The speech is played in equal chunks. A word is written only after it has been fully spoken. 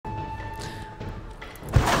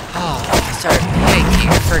start. Hey, you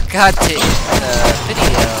forgot to end the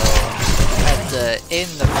video at the end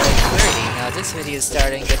of 5:30. Now this video is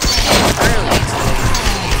starting a bit early, so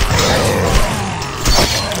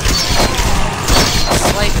a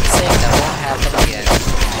slight mistake that won't happen again.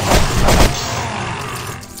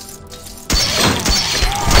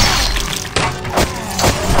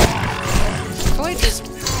 Probably just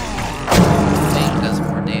thing does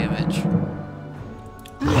more damage.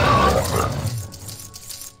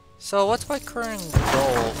 So what's my current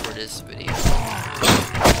goal for this video?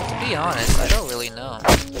 To be honest, I don't really know.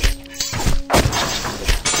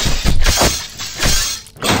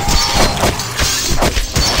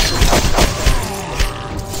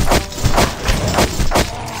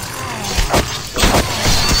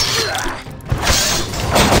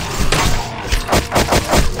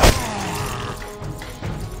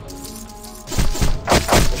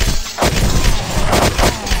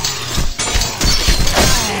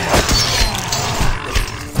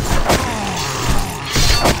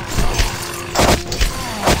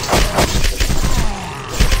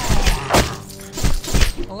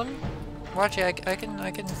 Watch it, I can oh,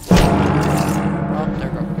 there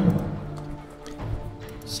we go.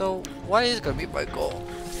 So, what is gonna be my goal?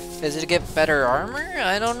 Is it to get better armor?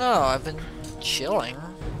 I don't know, I've been chilling,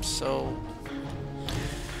 so...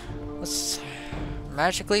 Let's...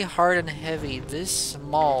 Magically hard and heavy, this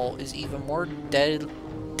small is even more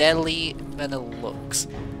deadly than it looks.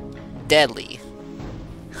 Deadly.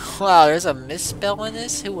 Wow, there's a misspell in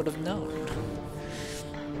this? Who would have known?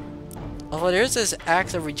 Oh, there's this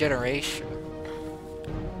axe of regeneration.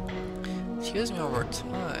 Heals me over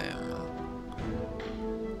time.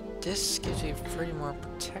 This gives me 30 more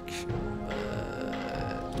protection,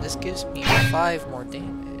 but this gives me 5 more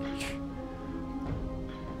damage.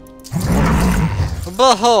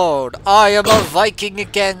 Behold, I am a Viking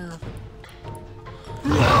again!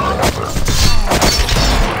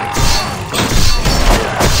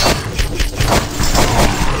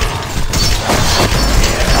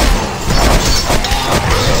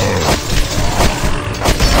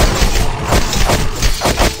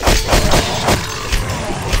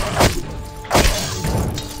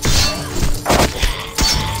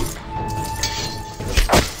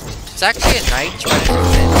 It's actually a knight trying to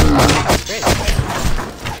defend. That's great.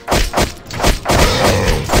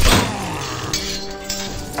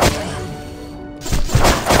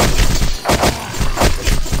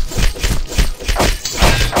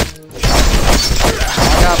 I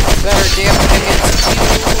got better damage against you.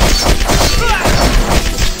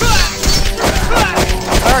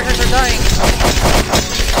 Characters are dying.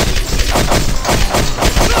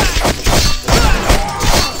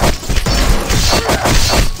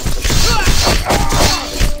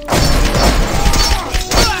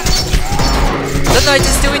 The knight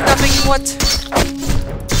is doing nothing, what?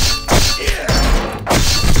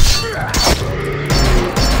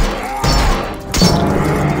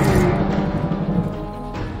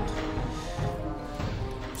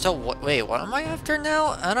 So what, wait, what am I after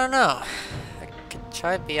now? I don't know. I could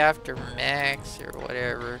try to be after Max or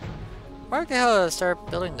whatever. Where the hell did I start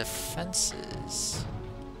building defenses?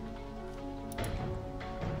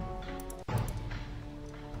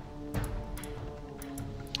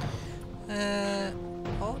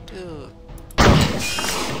 I'll do this. And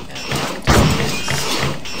I'll do this.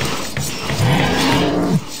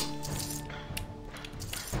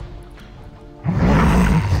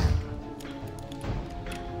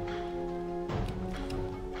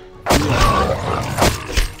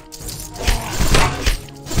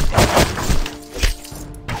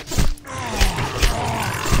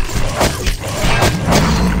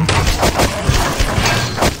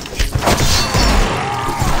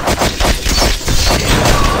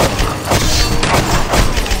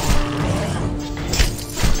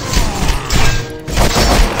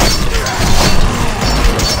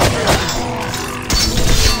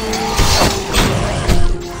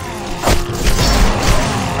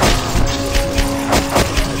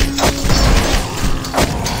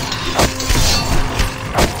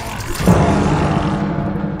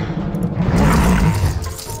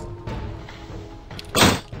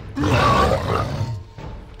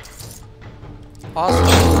 Also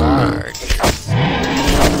large.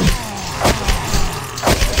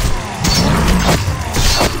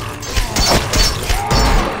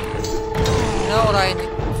 You know what I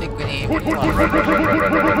think we need?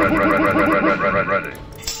 Ready.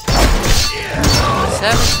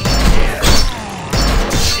 17.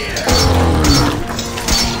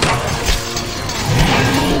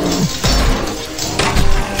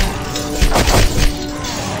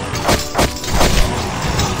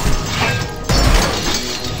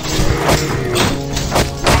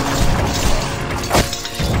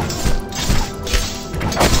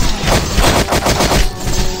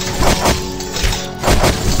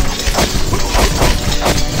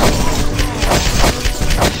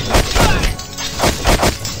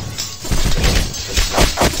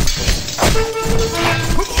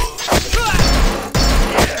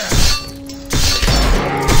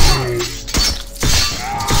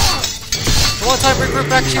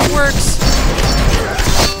 actually works!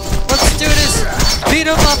 Let's do this! Beat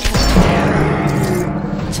him up!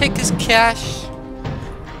 Take his cash!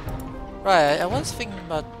 Right, I was thinking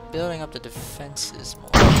about building up the defenses more.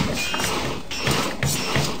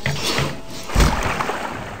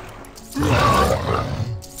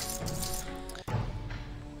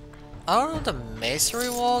 I don't know if the masonry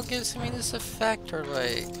wall gives me this effect or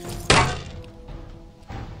like...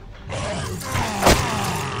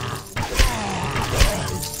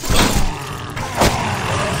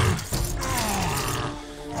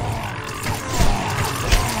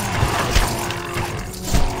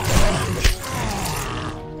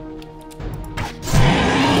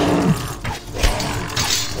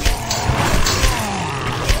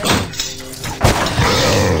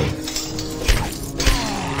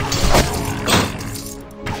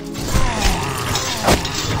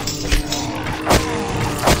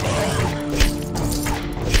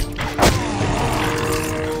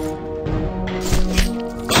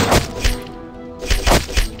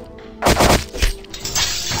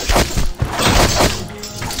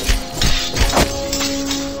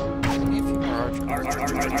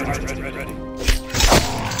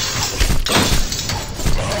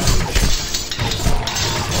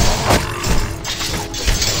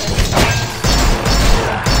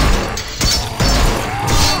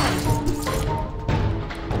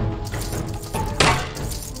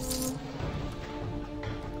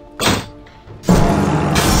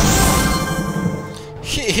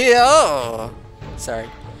 Yeah. Sorry.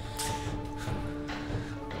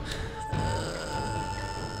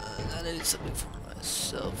 I need something for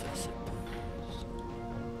myself, I suppose.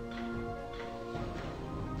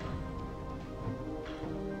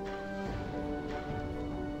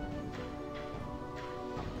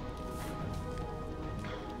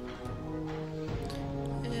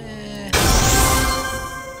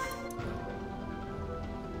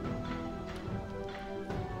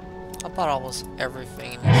 I bought almost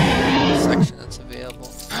everything in this section that's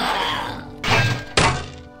available.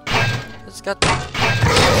 It's got...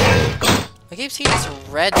 I keep seeing this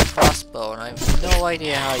red crossbow and I have no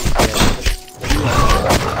idea how you get it.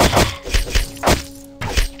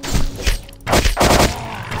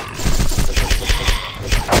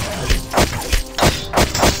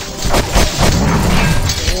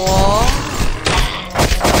 Whoa.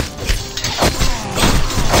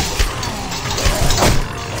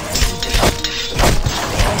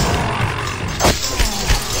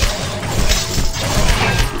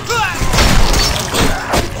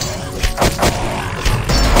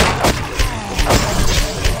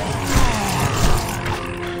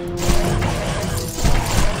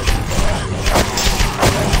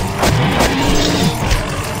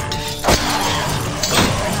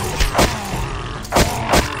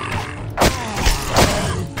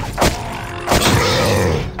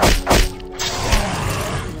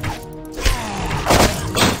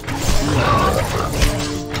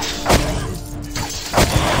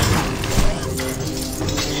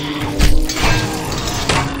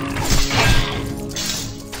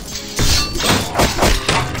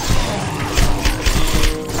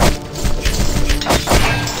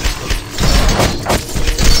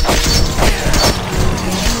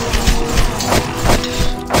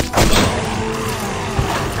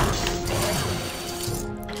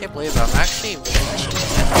 I can't believe I'm actually reaching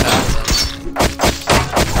 10,000.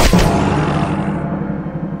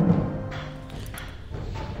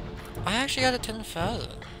 I actually got a 10,000.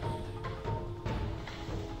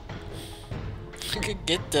 I could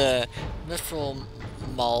get the mithril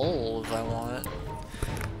mole if I want.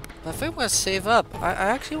 But I think I'm gonna save up. I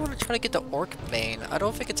actually want to try to get the Orc Bane. I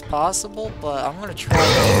don't think it's possible, but I'm gonna try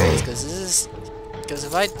anyways, because this is... Because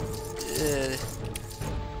if I...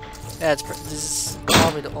 yeah, this is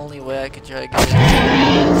probably the only way I could try to get it.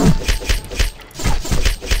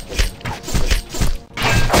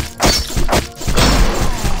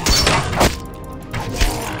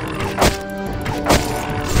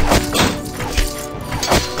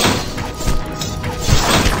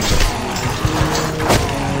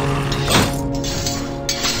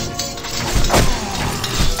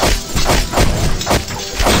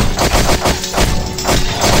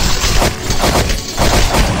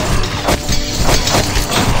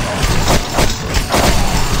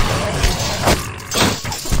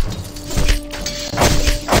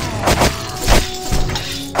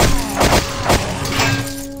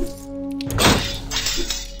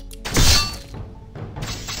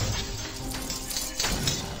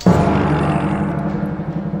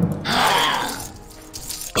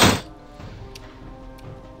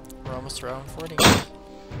 Almost around 40.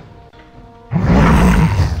 I'm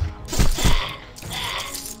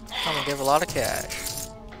gonna give a lot of cash.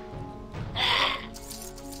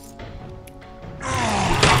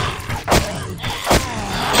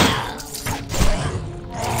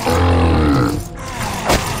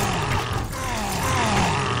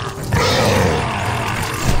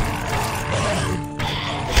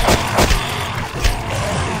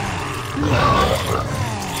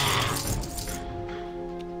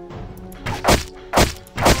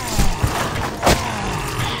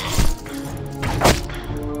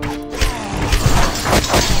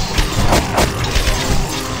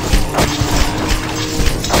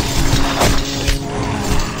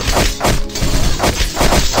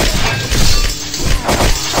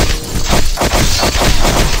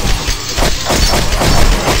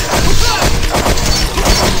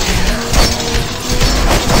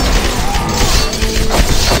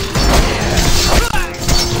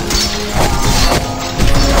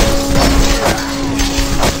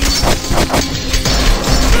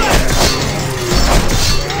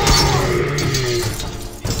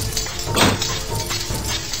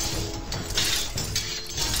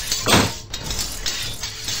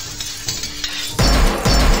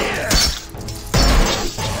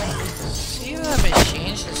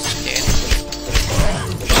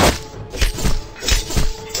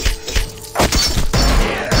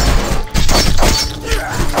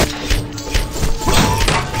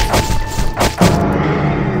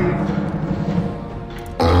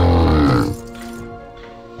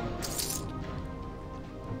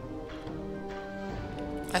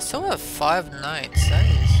 I still have 5 knights. That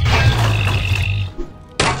is...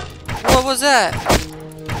 What was that?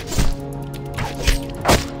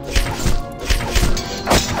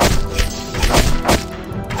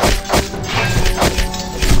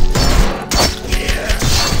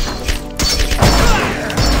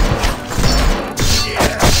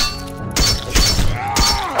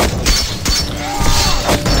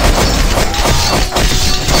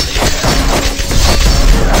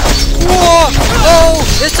 Oh,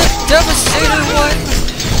 it's a devastator one!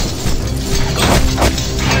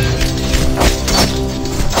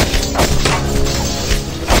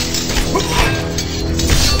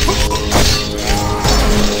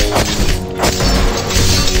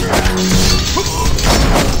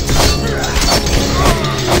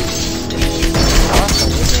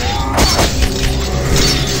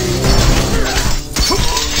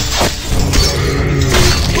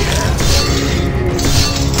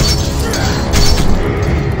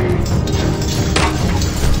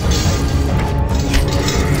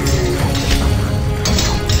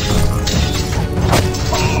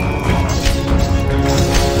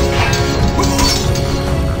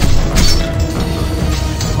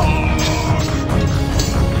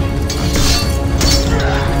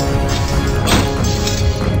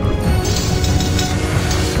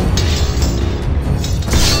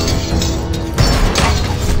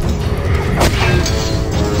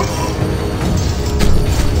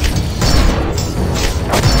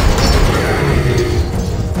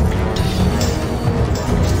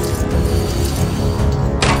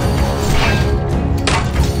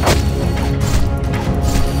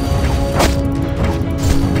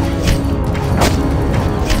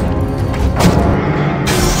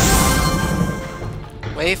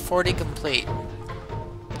 Wave 40 complete.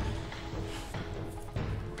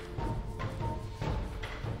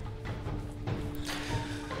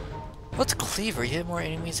 What's Cleaver? You hit more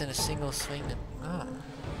enemies in a single swing than... Oh.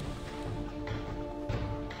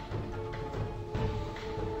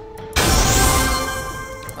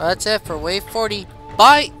 Well, that's it for Wave 40.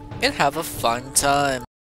 Bye, and have a fun time.